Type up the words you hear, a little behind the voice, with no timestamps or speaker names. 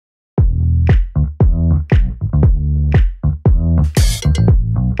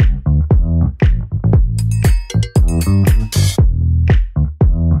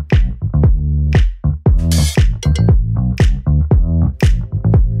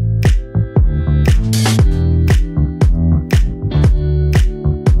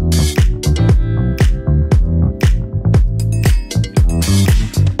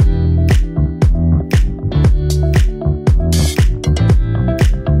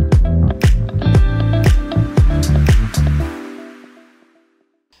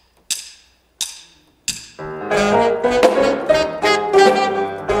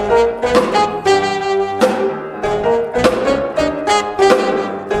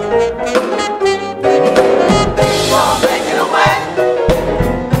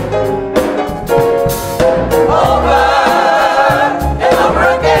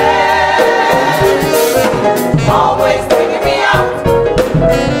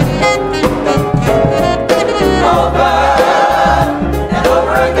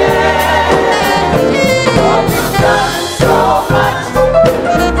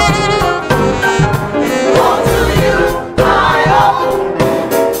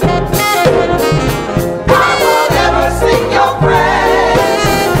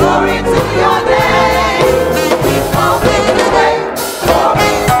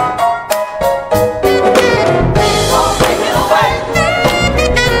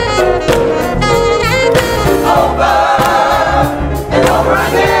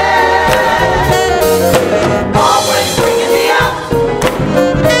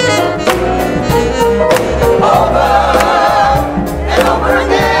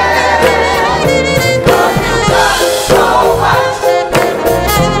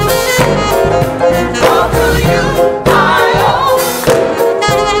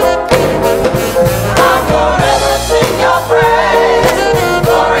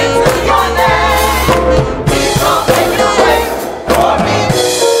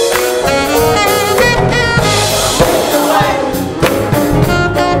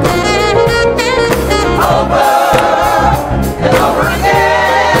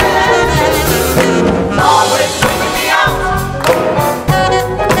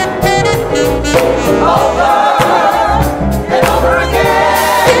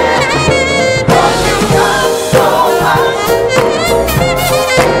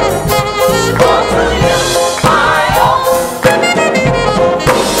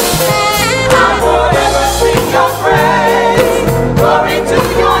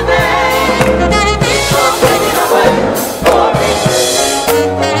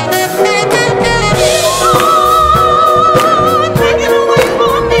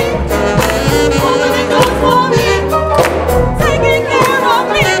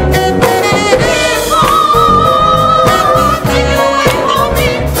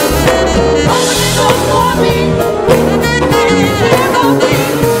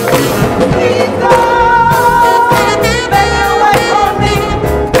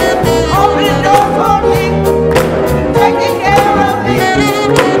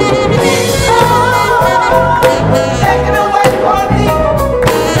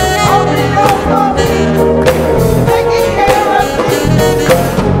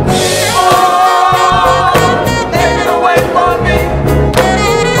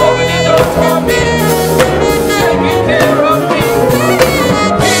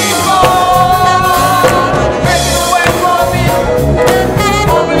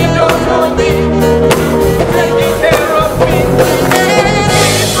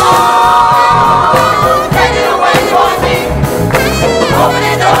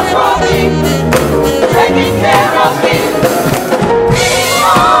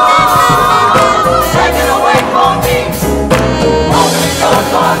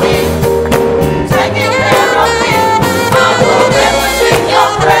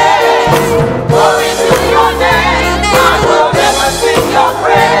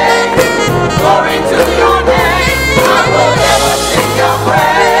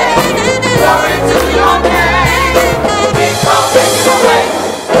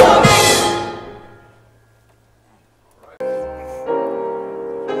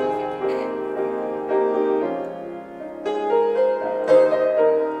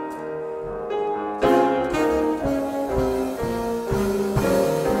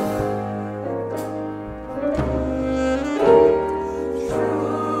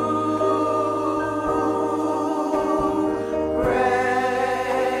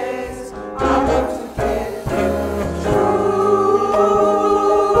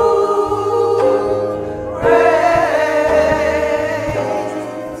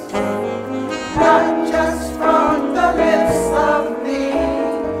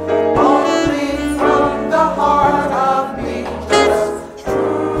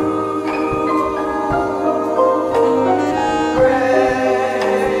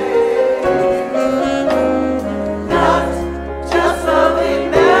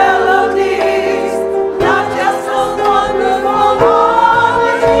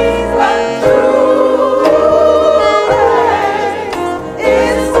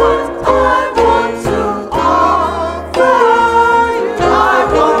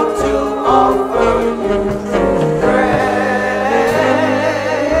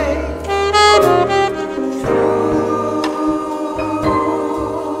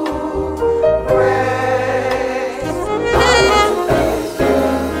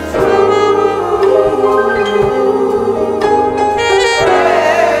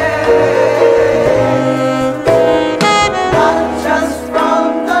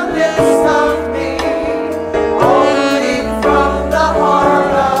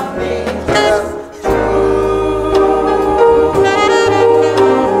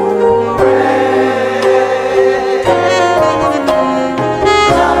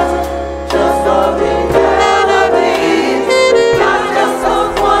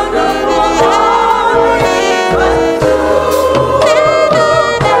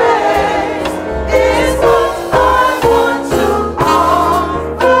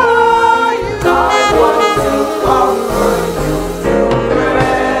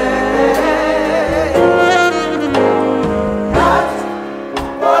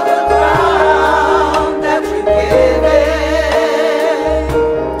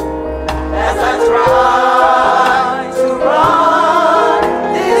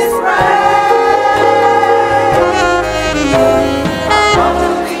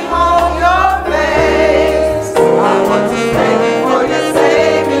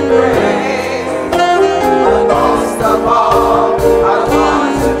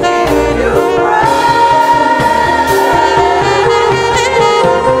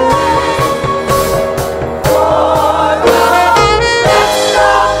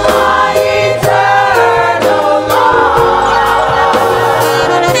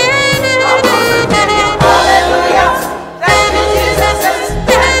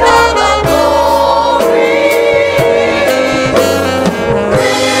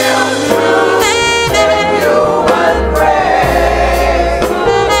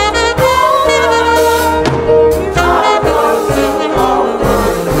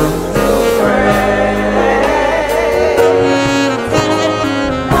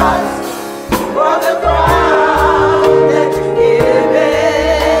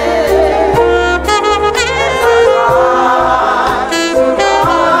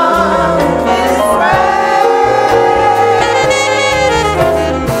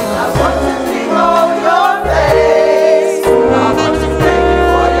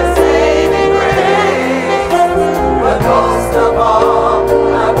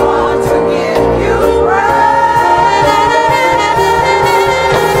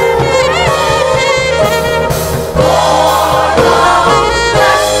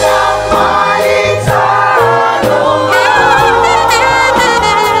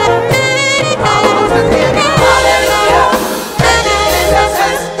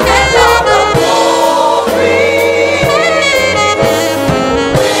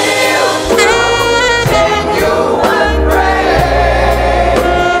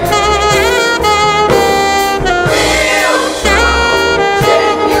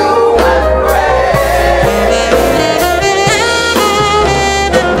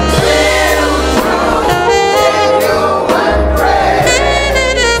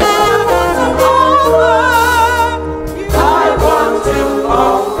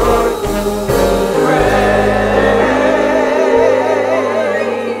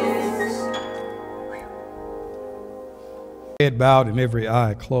Head bowed and every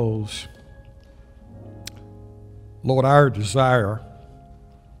eye closed. Lord, our desire,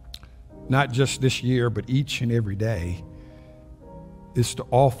 not just this year, but each and every day, is to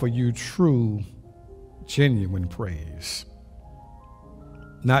offer you true, genuine praise.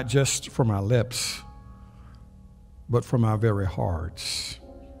 Not just from our lips, but from our very hearts.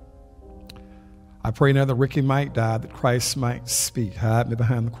 I pray now that Ricky might die, that Christ might speak. Hide me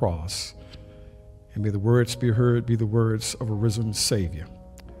behind the cross. And may the words be heard, be the words of a risen Savior,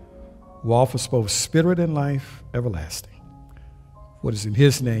 who offers both spirit and life everlasting. What is in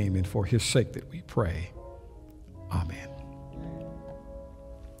his name and for his sake that we pray. Amen.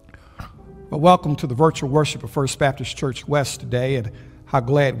 Well, welcome to the virtual worship of First Baptist Church West today, and how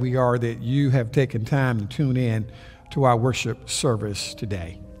glad we are that you have taken time to tune in to our worship service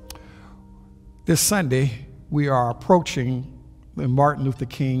today. This Sunday, we are approaching the Martin Luther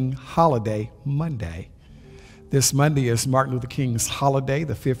King holiday Monday. This Monday is Martin Luther King's holiday,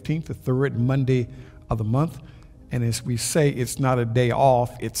 the 15th, the third Monday of the month. And as we say, it's not a day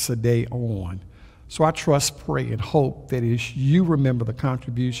off, it's a day on. So I trust, pray, and hope that as you remember the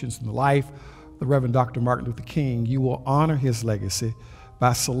contributions in the life of the Reverend Dr. Martin Luther King, you will honor his legacy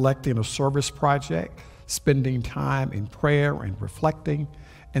by selecting a service project, spending time in prayer and reflecting,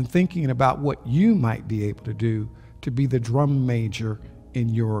 and thinking about what you might be able to do to be the drum major in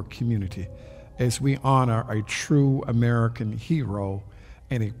your community as we honor a true American hero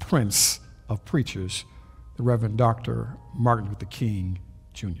and a prince of preachers, the Reverend Dr. Martin Luther King,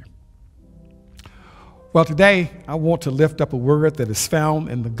 Jr. Well, today I want to lift up a word that is found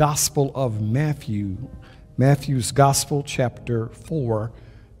in the Gospel of Matthew, Matthew's Gospel, chapter 4,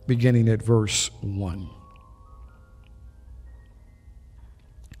 beginning at verse 1.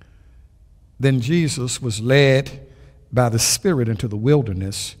 Then Jesus was led by the Spirit into the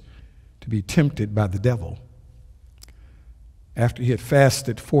wilderness to be tempted by the devil. After he had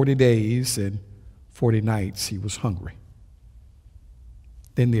fasted 40 days and 40 nights, he was hungry.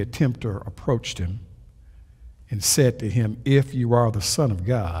 Then the tempter approached him and said to him, "If you are the Son of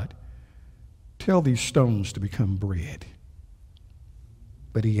God, tell these stones to become bread."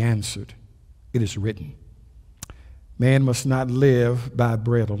 But he answered, "It is written, man must not live by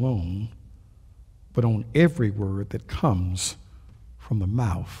bread alone, but on every word that comes from the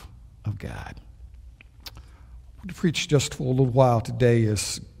mouth of God." I want to preach just for a little while today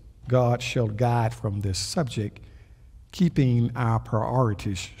as God shall guide from this subject, keeping our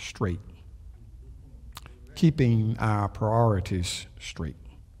priorities straight. Keeping our priorities straight.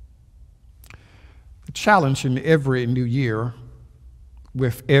 The challenge in every new year,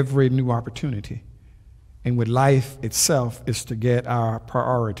 with every new opportunity, and with life itself, is to get our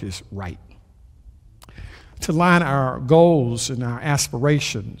priorities right. To line our goals and our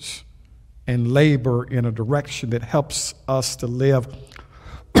aspirations and labor in a direction that helps us to live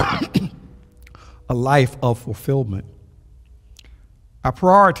a life of fulfillment. Our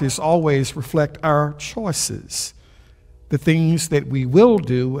priorities always reflect our choices, the things that we will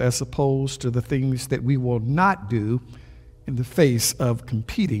do as opposed to the things that we will not do in the face of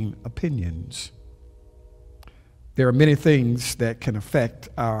competing opinions. There are many things that can affect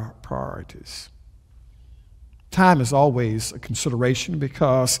our priorities. Time is always a consideration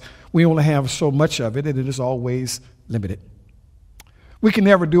because we only have so much of it, and it is always limited. We can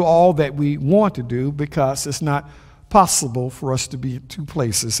never do all that we want to do because it's not possible for us to be in two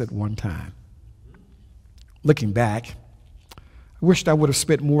places at one time. Looking back, I wished I would have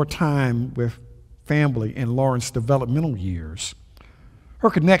spent more time with family in Lauren's developmental years. Her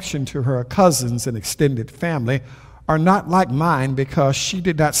connection to her cousins and extended family are not like mine because she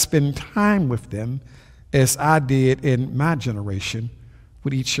did not spend time with them as I did in my generation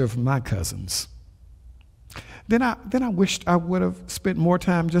with each of my cousins. Then I wished I would have spent more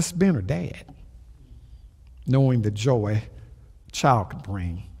time just being her dad, knowing the joy a child could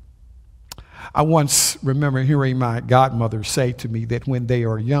bring. I once remember hearing my godmother say to me that when they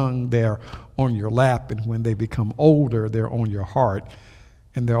are young, they're on your lap, and when they become older, they're on your heart,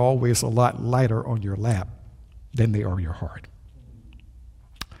 and they're always a lot lighter on your lap than they are your heart.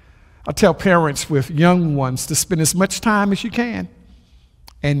 I tell parents with young ones to spend as much time as you can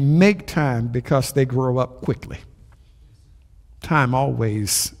and make time because they grow up quickly. Time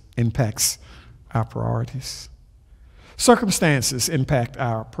always impacts our priorities. Circumstances impact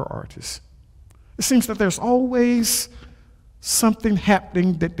our priorities. It seems that there's always something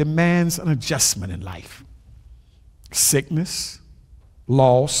happening that demands an adjustment in life. Sickness,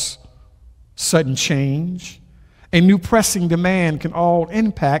 loss, sudden change, a new pressing demand can all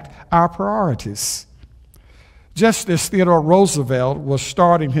impact our priorities. Just as Theodore Roosevelt was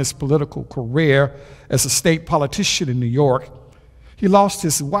starting his political career as a state politician in New York, he lost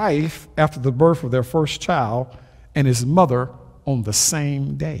his wife after the birth of their first child and his mother on the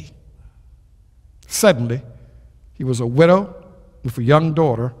same day. Suddenly, he was a widow with a young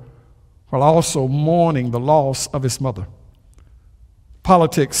daughter while also mourning the loss of his mother.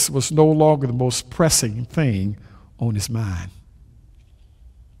 Politics was no longer the most pressing thing on his mind.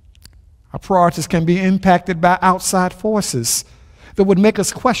 Our priorities can be impacted by outside forces that would make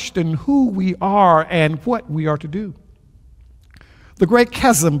us question who we are and what we are to do. The great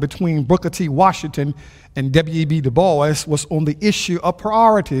chasm between Booker T. Washington and W.E.B. Du Bois was on the issue of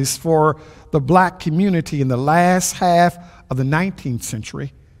priorities for the black community in the last half of the 19th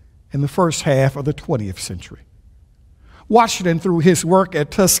century and the first half of the 20th century. Washington, through his work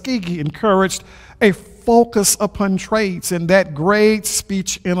at Tuskegee, encouraged a focus upon trades, and that great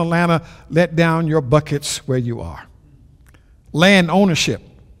speech in Atlanta, "Let down your buckets where you are." Land ownership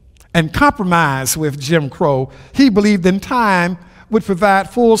and compromise with Jim Crow, he believed in time would provide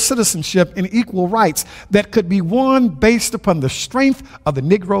full citizenship and equal rights that could be won based upon the strength of the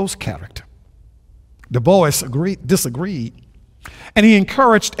Negro's character. Du Bois disagreed, and he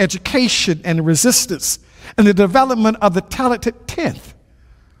encouraged education and resistance and the development of the talented 10th,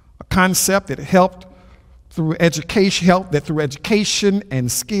 a concept that helped through education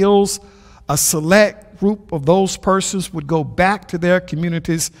and skills, a select group of those persons would go back to their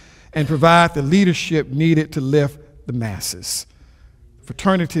communities and provide the leadership needed to lift the masses.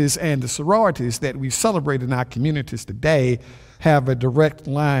 Fraternities and the sororities that we celebrate in our communities today have a direct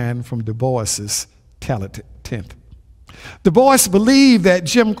line from Du Bois's talented 10th. Du Bois believed that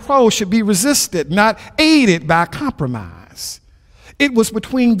Jim Crow should be resisted, not aided by compromise. It was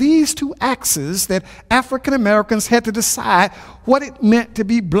between these two axes that African Americans had to decide what it meant to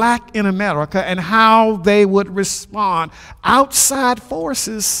be black in America and how they would respond. Outside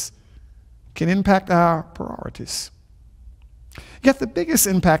forces can impact our priorities. Yet the biggest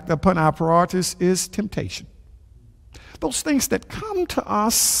impact upon our priorities is temptation. Those things that come to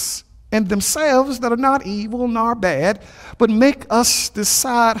us and themselves that are not evil nor bad, but make us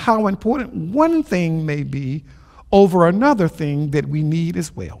decide how important one thing may be over another thing that we need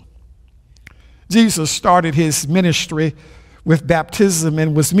as well. Jesus started his ministry with baptism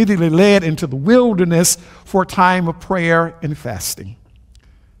and was immediately led into the wilderness for a time of prayer and fasting.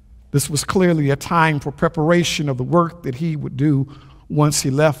 This was clearly a time for preparation of the work that he would do once he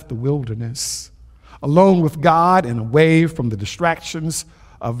left the wilderness. Alone with God and away from the distractions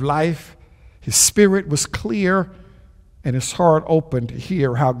of life, his spirit was clear and his heart open to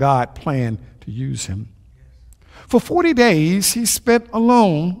hear how God planned to use him. For 40 days, he spent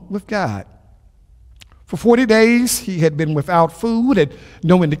alone with God. For 40 days, he had been without food and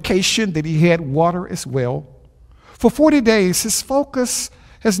no indication that he had water as well. For 40 days, his focus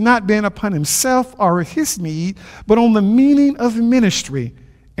has not been upon himself or his need, but on the meaning of ministry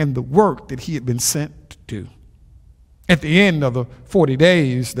and the work that he had been sent to do. At the end of the 40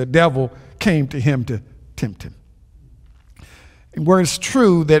 days, the devil came to him to tempt him. And where it's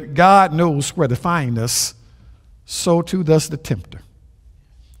true that God knows where to find us, so too does the tempter.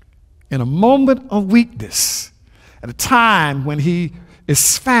 In a moment of weakness, at a time when he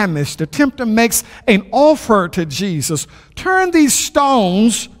is famished, the tempter makes an offer to Jesus. Turn these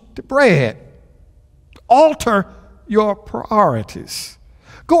stones to bread. Alter your priorities.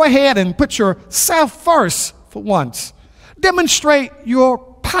 Go ahead and put yourself first for once. Demonstrate your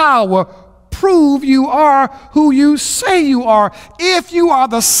power. Prove you are who you say you are. If you are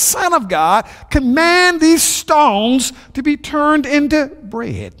the Son of God, command these stones to be turned into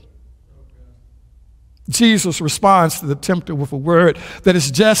bread. Jesus responds to the tempter with a word that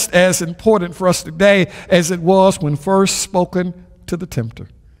is just as important for us today as it was when first spoken to the tempter.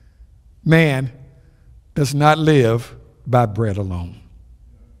 Man does not live by bread alone.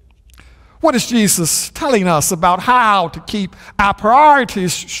 What is Jesus telling us about how to keep our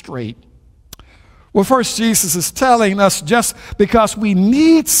priorities straight? Well, first, Jesus is telling us just because we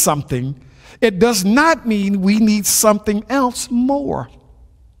need something, it does not mean we need something else more.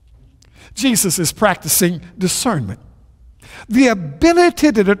 Jesus is practicing discernment, the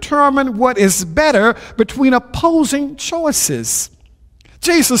ability to determine what is better between opposing choices.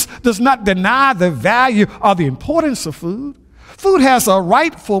 Jesus does not deny the value or the importance of food. Food has a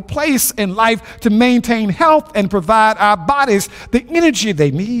rightful place in life to maintain health and provide our bodies the energy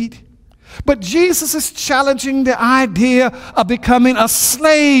they need. But Jesus is challenging the idea of becoming a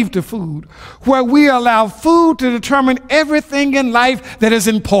slave to food, where we allow food to determine everything in life that is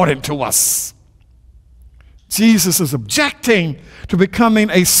important to us. Jesus is objecting to becoming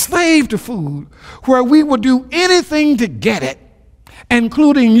a slave to food where we will do anything to get it,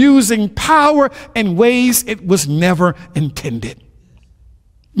 including using power in ways it was never intended.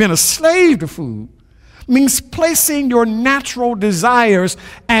 Being a slave to food means placing your natural desires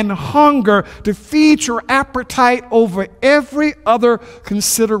and hunger to feed your appetite over every other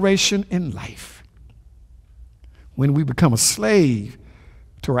consideration in life. When we become a slave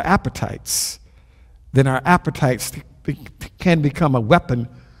to our appetites, then our appetites can become a weapon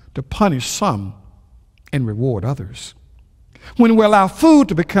to punish some and reward others. When we allow food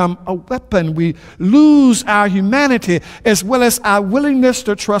to become a weapon, we lose our humanity as well as our willingness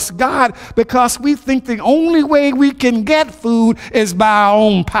to trust God, because we think the only way we can get food is by our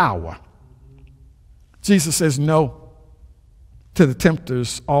own power. Jesus says no to the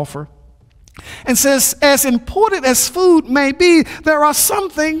tempter's offer and says, as important as food may be, there are some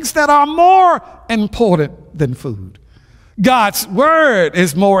things that are more important than food. God's word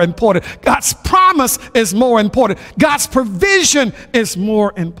is more important. God's promise is more important. God's provision is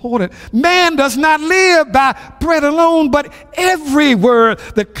more important. Man does not live by bread alone, but every word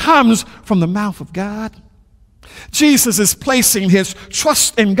that comes from the mouth of God. Jesus is placing his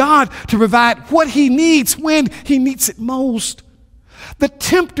trust in God to provide what he needs when he needs it most. The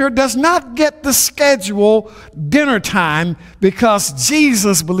tempter does not get the schedule dinner time because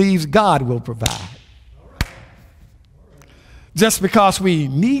Jesus believes God will provide. Just because we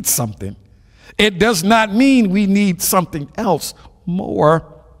need something, it does not mean we need something else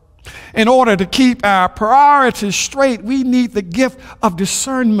more. In order to keep our priorities straight, we need the gift of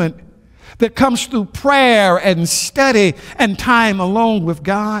discernment that comes through prayer and study and time alone with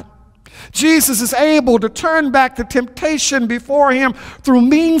God. Jesus is able to turn back the temptation before him through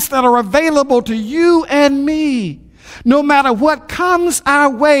means that are available to you and me. No matter what comes our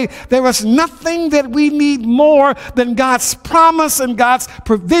way, there is nothing that we need more than God's promise and God's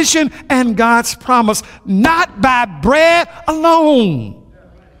provision and God's promise, not by bread alone,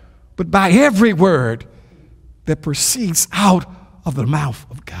 but by every word that proceeds out of the mouth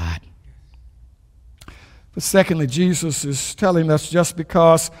of God. But secondly, Jesus is telling us just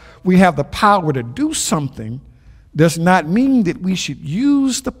because we have the power to do something does not mean that we should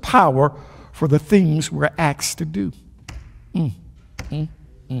use the power for the things we're asked to do. Now,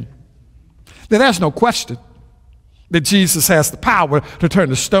 there's no question that Jesus has the power to turn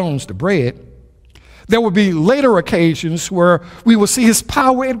the stones to bread. There will be later occasions where we will see his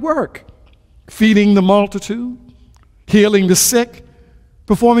power at work, feeding the multitude, healing the sick,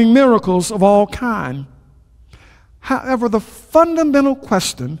 performing miracles of all kinds. However, the fundamental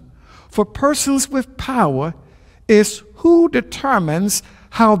question for persons with power is who determines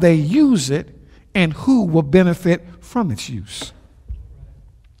how they use it and who will benefit from its use.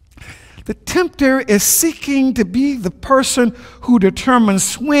 The tempter is seeking to be the person who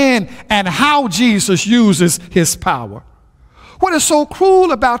determines when and how Jesus uses his power. What is so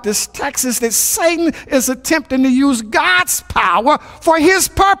cruel about this text is that Satan is attempting to use God's power for his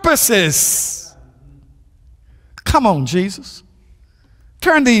purposes. Come on, Jesus.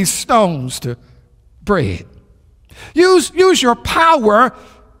 Turn these stones to bread. Use your power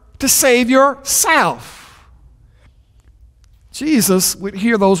to save yourself. Jesus would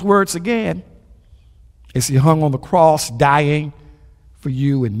hear those words again as he hung on the cross dying for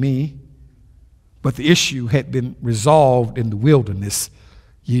you and me. But the issue had been resolved in the wilderness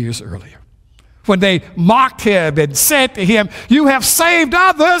years earlier, when they mocked him and said to him, "You have saved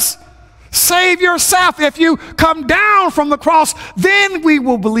others. Save yourself. If you come down from the cross, then we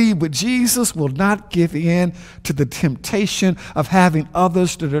will believe." But Jesus will not give in to the temptation of having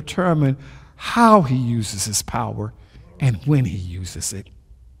others to determine how he uses his power and when he uses it.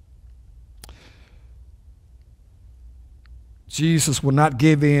 Jesus will not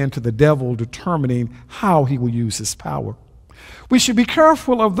give in to the devil determining how he will use his power. We should be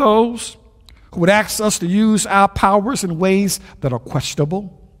careful of those who would ask us to use our powers in ways that are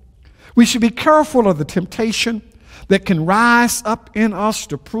questionable. We should be careful of the temptation that can rise up in us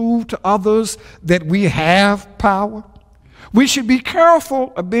to prove to others that we have power. We should be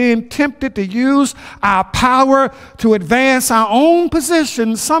careful of being tempted to use our power to advance our own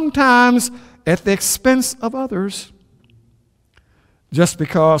position, sometimes at the expense of others. Just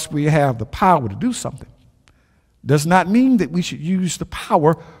because we have the power to do something does not mean that we should use the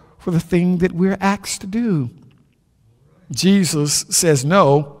power for the thing that we're asked to do. Jesus says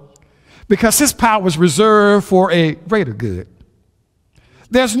no, because his power is reserved for a greater good.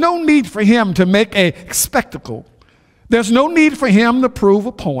 There's no need for him to make a spectacle. There's no need for him to prove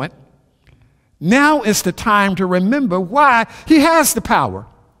a point. Now is the time to remember why he has the power.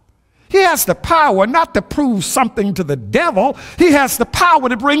 He has the power not to prove something to the devil. He has the power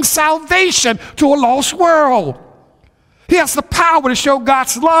to bring salvation to a lost world. He has the power to show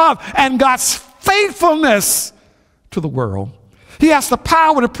God's love and God's faithfulness to the world. He has the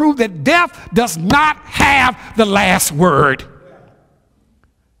power to prove that death does not have the last word.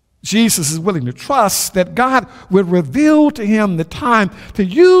 Jesus is willing to trust that God will reveal to him the time to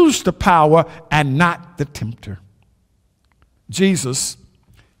use the power and not the tempter. Jesus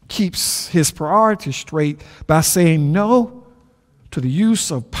keeps his priorities straight by saying no to the use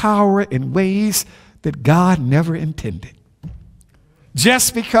of power in ways that God never intended.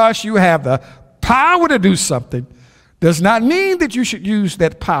 Just because you have the power to do something does not mean that you should use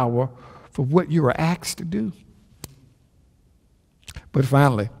that power for what you are asked to do. But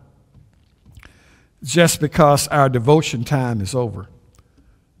finally, just because our devotion time is over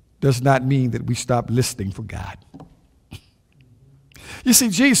does not mean that we stop listening for God. You see,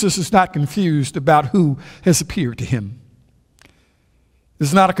 Jesus is not confused about who has appeared to him.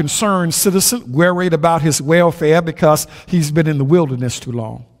 He's not a concerned citizen worried about his welfare because he's been in the wilderness too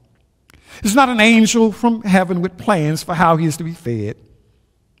long. He's not an angel from heaven with plans for how he is to be fed.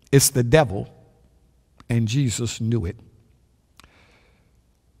 It's the devil, and Jesus knew it.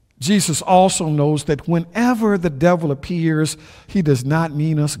 Jesus also knows that whenever the devil appears, he does not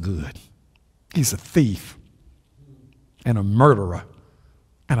mean us good. He's a thief and a murderer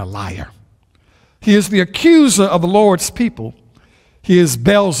and a liar. He is the accuser of the Lord's people. He is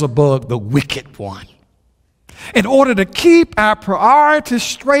Beelzebub, the wicked one. In order to keep our priorities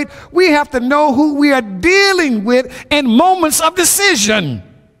straight, we have to know who we are dealing with in moments of decision.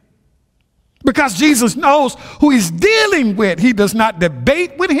 Because Jesus knows who he's dealing with. He does not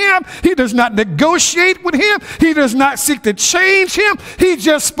debate with him. He does not negotiate with him. He does not seek to change him. He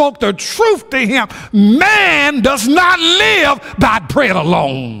just spoke the truth to him. Man does not live by bread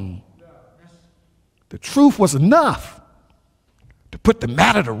alone. The truth was enough to put the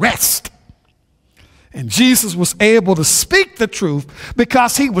matter to rest. And Jesus was able to speak the truth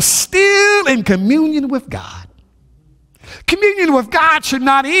because he was still in communion with God. Communion with God should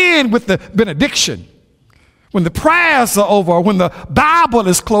not end with the benediction. When the prayers are over, or when the Bible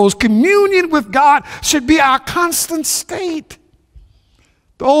is closed, communion with God should be our constant state.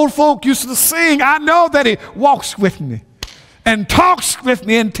 The old folk used to sing, I know that he walks with me and talks with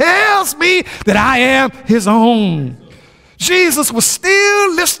me and tells me that I am his own. Jesus was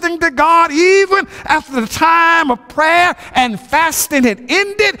still listening to God even after the time of prayer and fasting had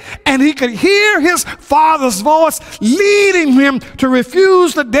ended, and he could hear his Father's voice leading him to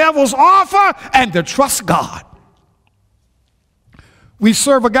refuse the devil's offer and to trust God. We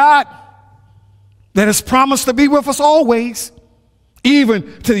serve a God that has promised to be with us always,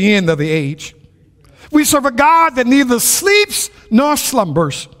 even to the end of the age. We serve a God that neither sleeps nor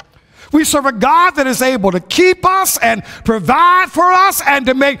slumbers. We serve a God that is able to keep us and provide for us and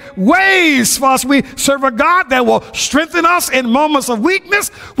to make ways for us. We serve a God that will strengthen us in moments of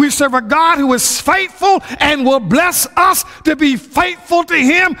weakness. We serve a God who is faithful and will bless us to be faithful to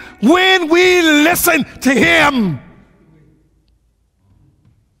him when we listen to him.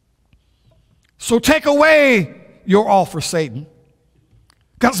 So take away your offer, Satan,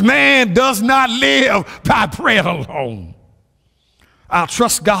 because man does not live by bread alone. I'll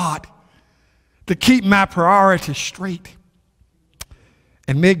trust God to keep my priorities straight.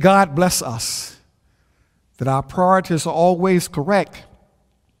 And may God bless us that our priorities are always correct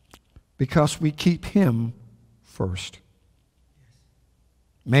because we keep him first.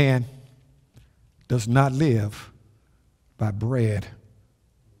 Man does not live by bread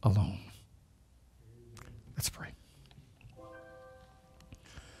alone. Let's pray.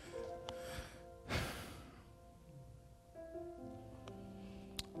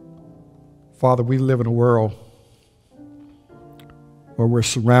 Father, we live in a world where we're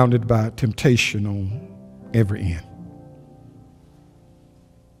surrounded by temptation on every end.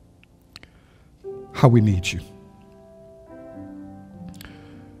 How we need you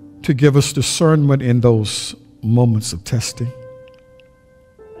to give us discernment in those moments of testing.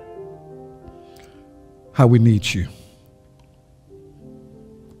 How we need you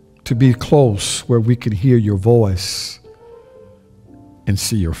to be close where we can hear your voice and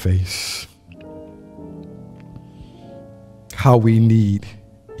see your face. How we need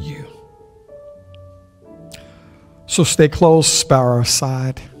you. So stay close by our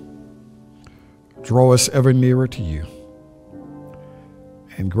side. Draw us ever nearer to you.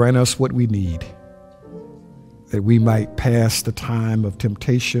 And grant us what we need, that we might pass the time of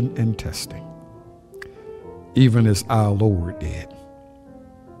temptation and testing, even as our Lord did.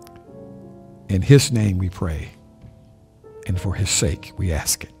 In his name we pray, and for his sake we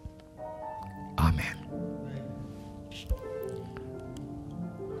ask it. Amen.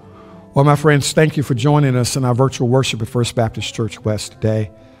 Well, my friends, thank you for joining us in our virtual worship at First Baptist Church West today.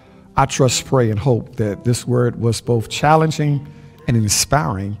 I trust, pray, and hope that this word was both challenging and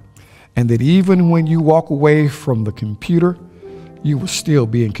inspiring, and that even when you walk away from the computer, you will still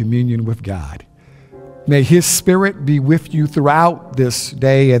be in communion with God. May His Spirit be with you throughout this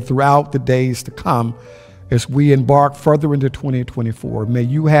day and throughout the days to come as we embark further into 2024. May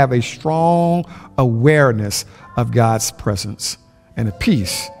you have a strong awareness of God's presence and a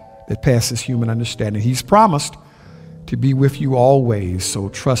peace that passes human understanding. He's promised to be with you always, so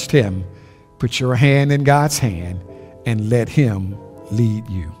trust Him. Put your hand in God's hand and let Him lead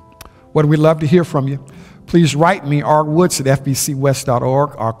you. Well, we'd love to hear from you. Please write me,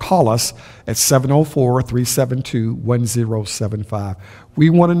 rwoods@fbcwest.org, or call us at 704-372-1075. We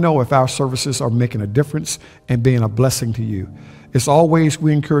want to know if our services are making a difference and being a blessing to you. As always,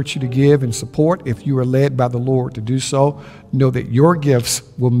 we encourage you to give and support. If you are led by the Lord to do so, know that your gifts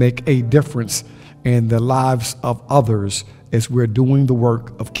will make a difference in the lives of others as we're doing the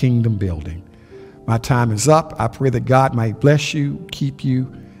work of kingdom building. My time is up. I pray that God might bless you, keep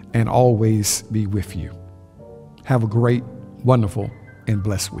you, and always be with you. Have a great, wonderful, and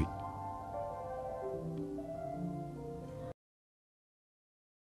blessed week.